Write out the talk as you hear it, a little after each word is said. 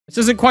This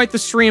isn't quite the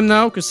stream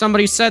though, because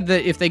somebody said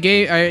that if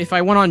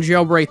I went on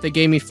Jailbreak, they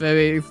gave me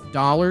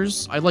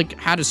 $5. I like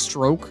had a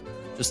stroke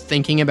just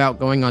thinking about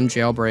going on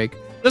Jailbreak.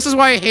 This is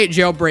why I hate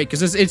Jailbreak,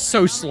 because it's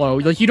so slow.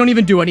 Like, you don't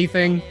even do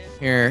anything.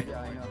 Here,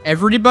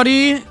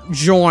 everybody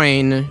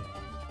join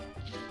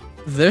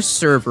this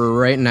server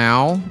right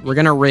now. We're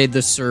gonna raid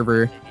this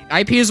server.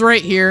 IP is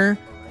right here.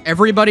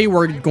 Everybody,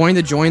 we're going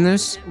to join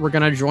this. We're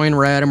gonna join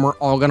red, and we're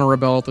all gonna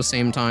rebel at the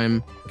same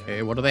time.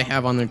 Okay, what do they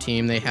have on their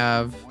team? They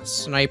have a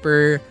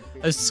sniper,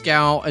 a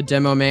scout, a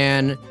demo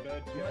man.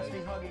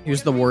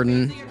 Here's the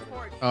warden.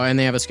 And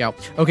they have a scout.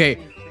 Okay.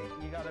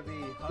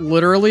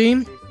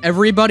 Literally,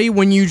 everybody,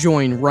 when you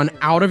join, run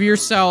out of your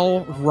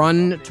cell,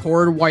 run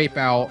toward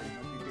wipeout.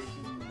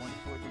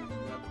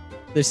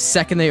 The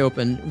second they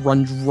open,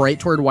 run right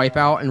toward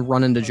wipeout and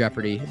run into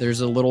Jeopardy. There's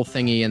a little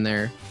thingy in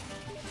there.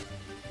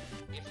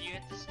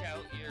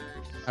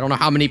 I don't know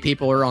how many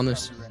people are on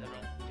this.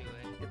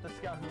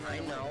 I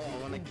know,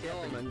 I want to kill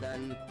him and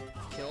then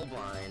kill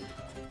blind.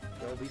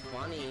 It'll be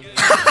funny.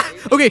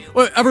 Okay,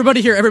 well,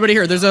 everybody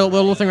here. There's a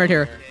little thing right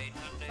here.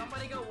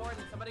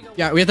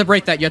 Yeah, we have to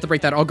break that. You have to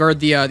break that. I'll guard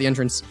the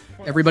entrance.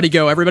 Everybody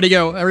go. Everybody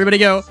go. Everybody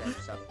go.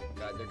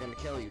 God, they're gonna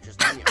kill you. Just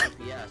give me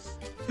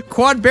RPS.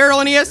 Quad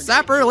barrel NES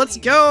Sapper. Let's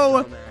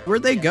go.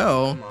 Where'd they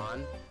go? Come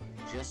on.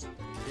 Just,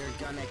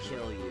 they're gonna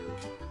kill you.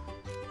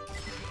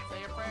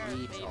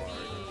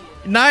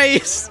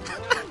 Nice.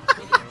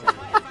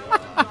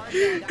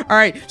 All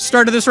right,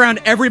 start of this round.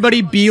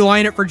 Everybody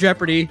beeline it for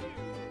Jeopardy.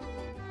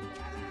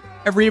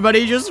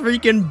 Everybody just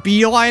freaking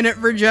beeline it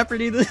for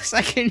Jeopardy the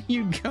second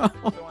you go.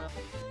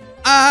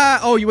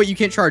 Oh, wait, you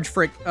can't charge,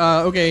 frick.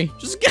 Okay,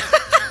 just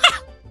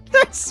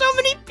there's so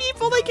many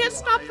people, they can't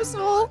stop us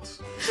all.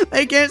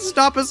 They can't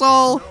stop us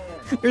all.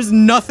 There's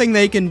nothing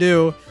they can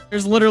do.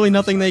 There's literally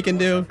nothing they can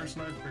do.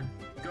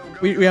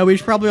 We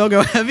should probably all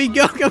go heavy.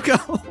 Go, go,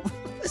 go.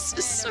 This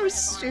is so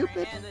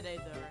stupid.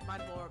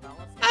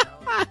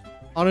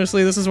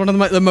 Honestly, this is one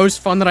of the most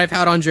fun that I've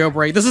had on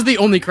Jailbreak. This is the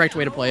only correct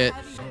way to play it.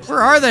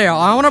 Where are they all?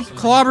 I want to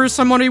clobber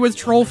somebody with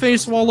troll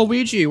face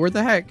Waluigi. Where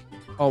the heck?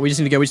 Oh, we just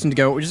need to go. We just need to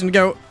go. We just need to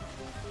go.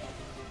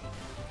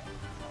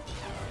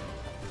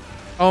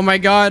 Oh my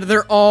god,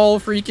 they're all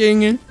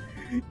freaking...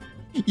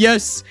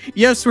 Yes,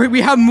 yes,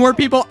 we have more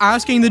people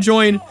asking to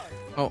join.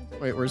 Oh,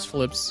 wait, where's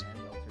Flips?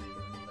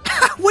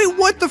 Wait,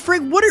 what the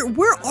frick?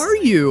 Where are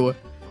you?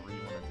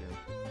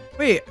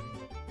 Wait,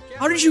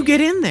 how did you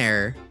get in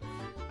there?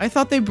 I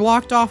thought they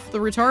blocked off the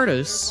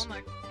retardus.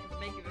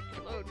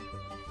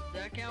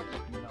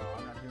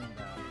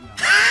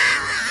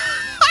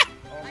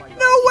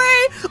 No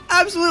way!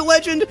 Absolute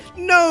legend!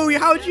 No,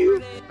 how'd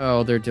you?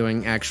 Oh, they're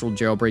doing actual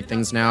Jailbreak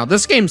things now.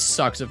 This game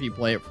sucks if you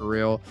play it for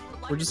real.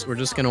 We're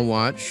just gonna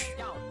watch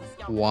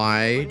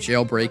why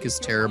Jailbreak is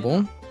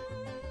terrible.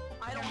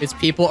 It's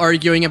people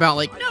arguing about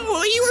like,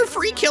 no, you were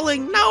free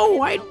killing.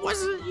 No, I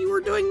wasn't. You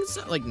were doing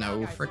so. Like,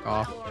 no, frick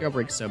off.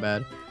 Jailbreak's so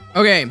bad.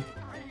 Okay,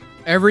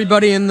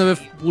 everybody in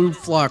the blue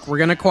flock, we're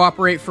gonna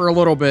cooperate for a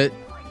little bit,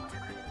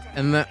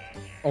 and that.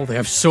 Oh, they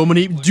have so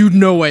many. Dude,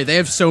 no way. They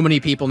have so many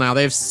people now.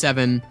 They have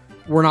 7.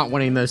 We're not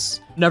winning this.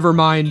 Never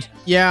mind.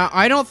 Yeah,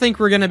 I don't think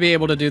we're gonna be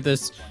able to do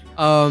this.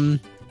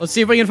 Let's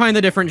see if we can find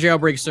a different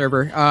Jailbreak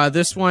server.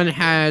 This one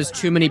has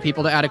too many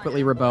people to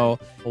adequately rebel.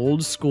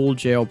 Old school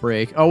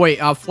Jailbreak. Oh wait,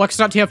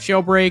 Flux.tf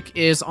Jailbreak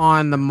is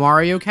on the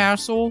Mario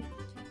Castle.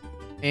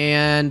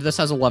 And this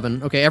has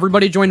 11. Okay,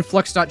 everybody join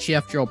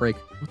Flux.tf Jailbreak.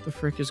 What the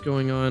frick is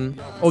going on?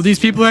 Oh, these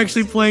people are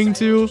actually playing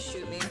too?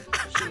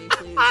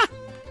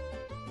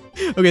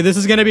 Okay, this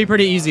is gonna be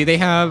pretty easy. They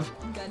have...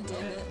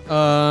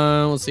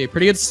 let's see,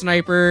 pretty good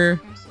sniper.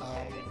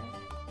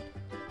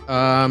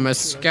 A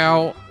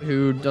scout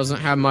who doesn't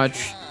have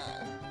much.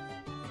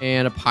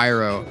 And a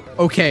pyro.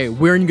 Okay,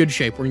 we're in good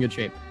shape. We're in good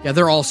shape. Yeah,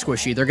 they're all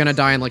squishy. They're gonna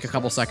die in like a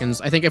couple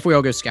seconds. I think if we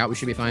all go scout, we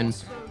should be fine.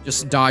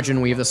 Just dodge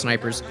and weave the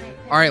snipers.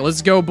 All right,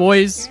 let's go,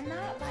 boys.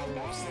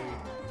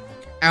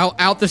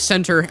 Out the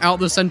center. Out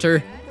the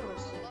center.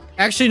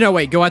 Actually, no,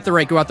 wait. Go out the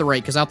right. Go out the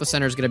right, because out the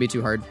center is gonna be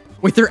too hard.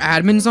 Wait, there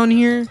are admins on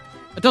here?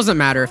 It doesn't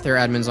matter if there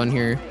are admins on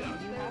here.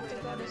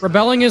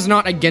 Rebelling is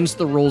not against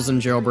the rules in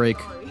Jailbreak.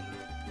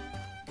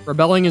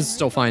 Rebelling is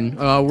still fine.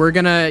 We're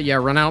gonna, yeah,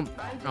 run out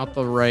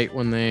the right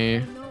when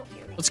they...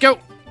 Let's go!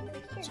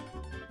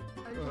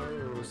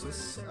 Oh, is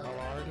this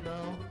LR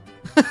now?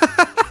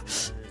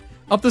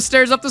 Up the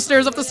stairs, up the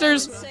stairs, up the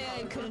stairs!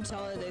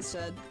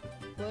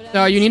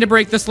 No, you need to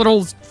break this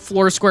little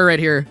floor square right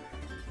here.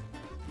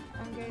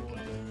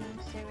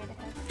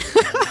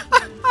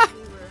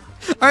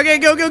 Okay,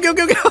 go, go, go,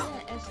 go, go!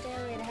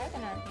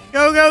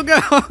 Go, go,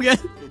 go!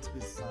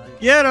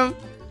 Get him!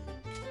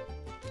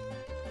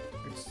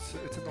 It's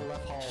in the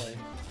left hallway.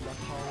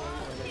 Left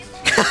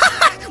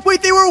hallway.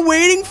 Wait, they were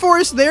waiting for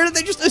us there? Did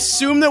they just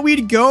assume that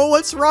we'd go?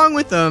 What's wrong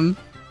with them?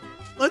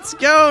 Let's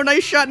go.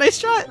 Nice shot, nice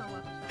shot.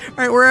 All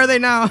right, where are they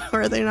now?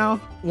 Where are they now?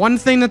 One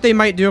thing that they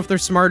might do if they're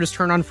smart is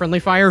turn on friendly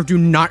fire. Do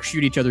not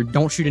shoot each other.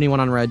 Don't shoot anyone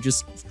on red.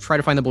 Just try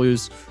to find the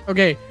blues.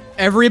 Okay,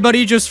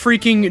 Everybody just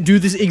freaking do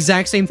this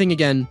exact same thing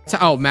again.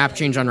 Oh, map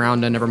change on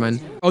round end, never mind.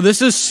 Oh,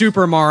 this is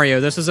Super Mario.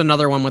 This is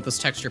another one with this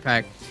texture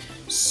pack.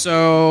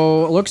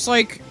 So, it looks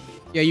like,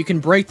 yeah, you can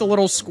break the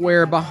little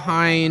square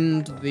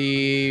behind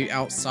the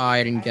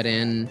outside and get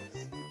in.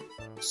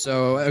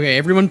 So, okay,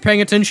 everyone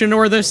paying attention to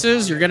where this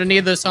is? You're gonna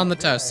need this on the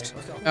test.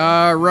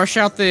 Rush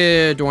out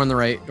the door on the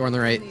right, door on the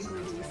right.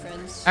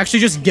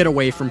 Actually, just get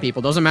away from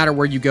people. Doesn't matter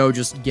where you go,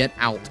 just get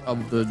out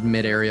of the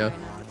mid area.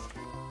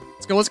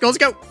 Let's go, let's go, let's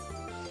go!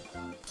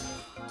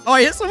 Oh,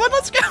 I hit someone,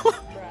 let's go!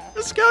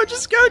 Just go,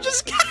 just go,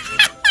 just go!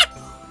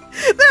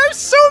 There are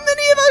so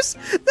many of us!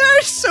 There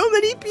are so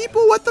many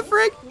people, what the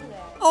frick?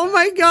 Oh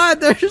my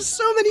god, there's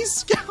so many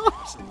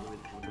scouts!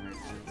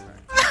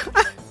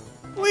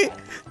 Wait,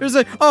 there's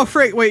a... Oh,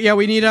 frick, wait, yeah,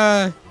 we need,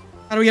 how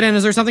do we get in?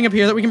 Is there something up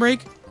here that we can break?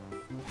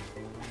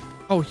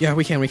 Oh, yeah,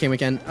 we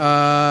can.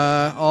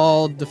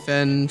 I'll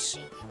defend...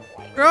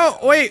 Oh,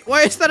 wait,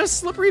 why is that a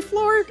slippery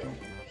floor?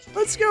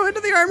 Let's go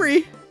into the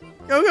armory.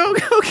 Go, go,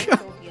 go, go.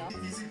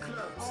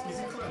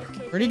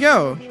 Where'd he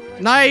go?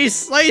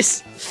 Nice,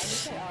 nice.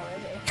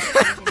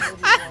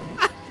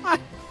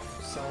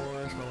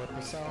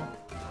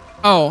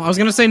 Oh, I was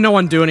gonna say no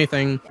one do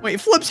anything. Wait,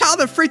 Flips, how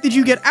the frick did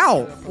you get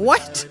out?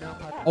 What?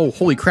 Oh,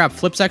 holy crap,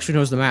 Flips actually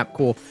knows the map,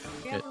 cool.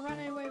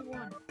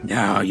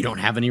 No, you don't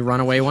have any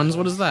runaway ones,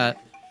 what is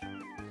that?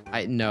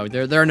 No,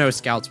 there are no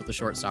scouts with the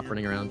shortstop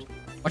running around.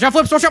 Watch out,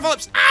 Flips, watch out,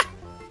 Flips! Ah!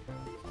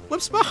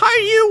 Flips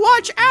behind you,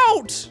 watch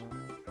out!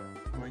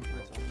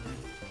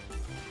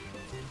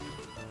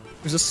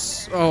 Who's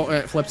this?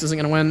 Oh, Flips isn't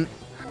gonna win.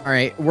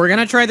 Alright, we're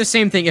gonna try the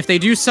same thing. If they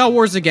do Cell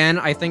Wars again,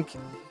 I think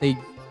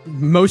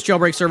most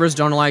Jailbreak servers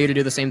don't allow you to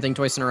do the same thing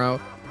twice in a row.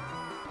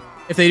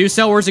 If they do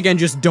Cell Wars again,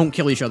 just don't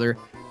kill each other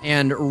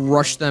and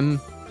rush them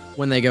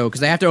when they go, because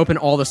they have to open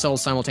all the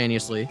cells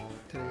simultaneously.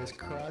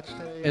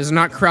 It is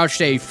not crouch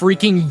day.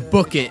 Freaking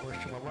book it.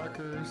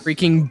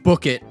 Freaking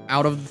book it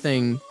out of the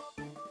thing.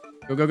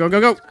 Go, go, go, go,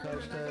 go.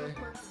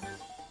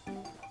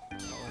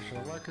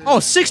 Oh,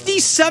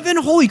 67?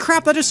 Holy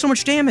crap, that is so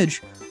much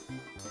damage.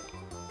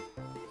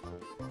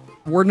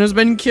 Warden has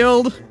been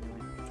killed.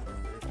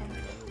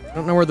 I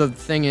don't know where the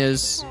thing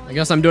is. I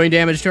guess I'm doing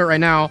damage to it right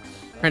now.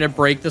 Trying to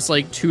break this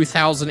like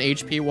 2,000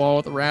 HP wall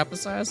with a Rap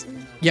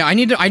Assassin. Yeah, I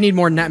need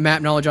more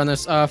map knowledge on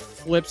this.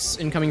 Flips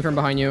incoming from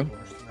behind you.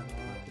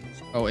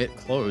 Oh, it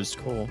closed.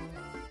 Cool.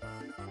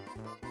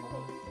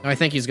 No, I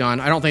think he's gone.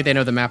 I don't think they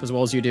know the map as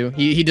well as you do.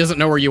 He doesn't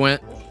know where you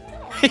went.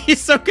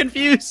 He's so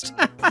confused.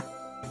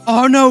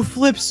 Oh no,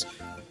 Flips.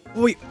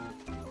 Wait.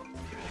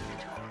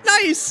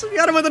 Nice! We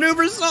got him with an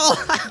Uber Soul.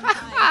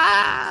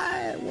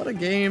 What a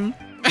game.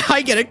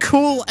 I get a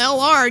cool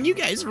LR and you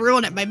guys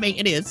ruin it by being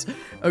idiots.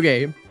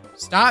 Okay.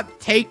 Stop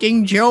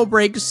taking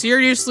Jailbreak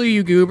seriously,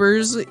 you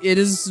goobers. It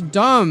is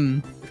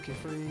dumb.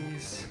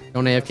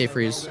 Don't AFK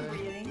freeze.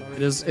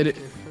 It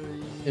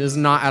is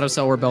not out of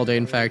cell or Bell Day,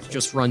 in fact.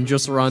 Just run,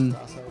 just run.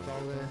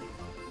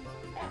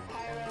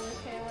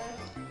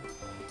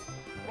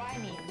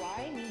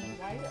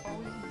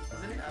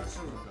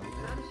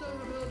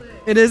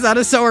 It is out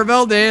of cell or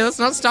Bell Day. That's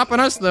not stopping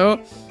us,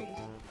 though.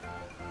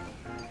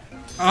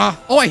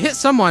 Oh, I hit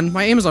someone.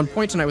 My aim is on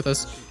point tonight with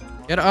this.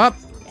 Get up.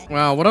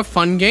 Wow, what a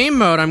fun game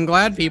mode. I'm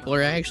glad people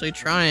are actually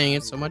trying.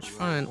 It's so much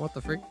fun. What the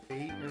frick?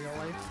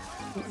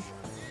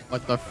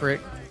 What the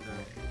frick?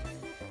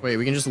 Wait,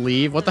 we can just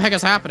leave? What the heck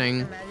is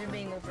happening? Imagine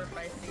being over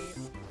 5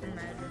 feet.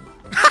 Imagine.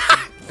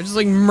 I just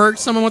like murked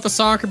someone with a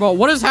soccer ball.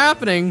 What is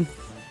happening?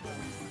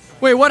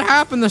 Wait, what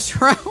happened this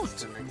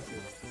round?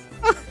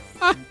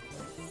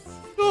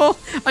 Cool.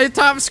 I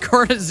top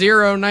scored at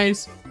 0.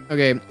 Nice.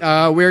 Okay,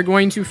 we're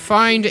going to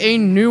find a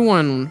new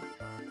one.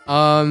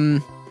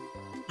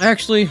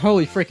 Actually,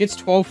 holy frick, it's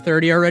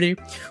 12:30 already.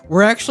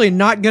 We're actually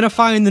not gonna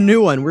find the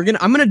new one.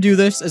 I'm gonna do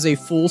this as a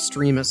full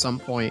stream at some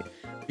point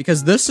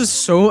because this is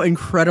so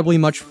incredibly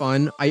much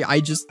fun.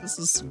 This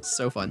is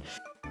so fun.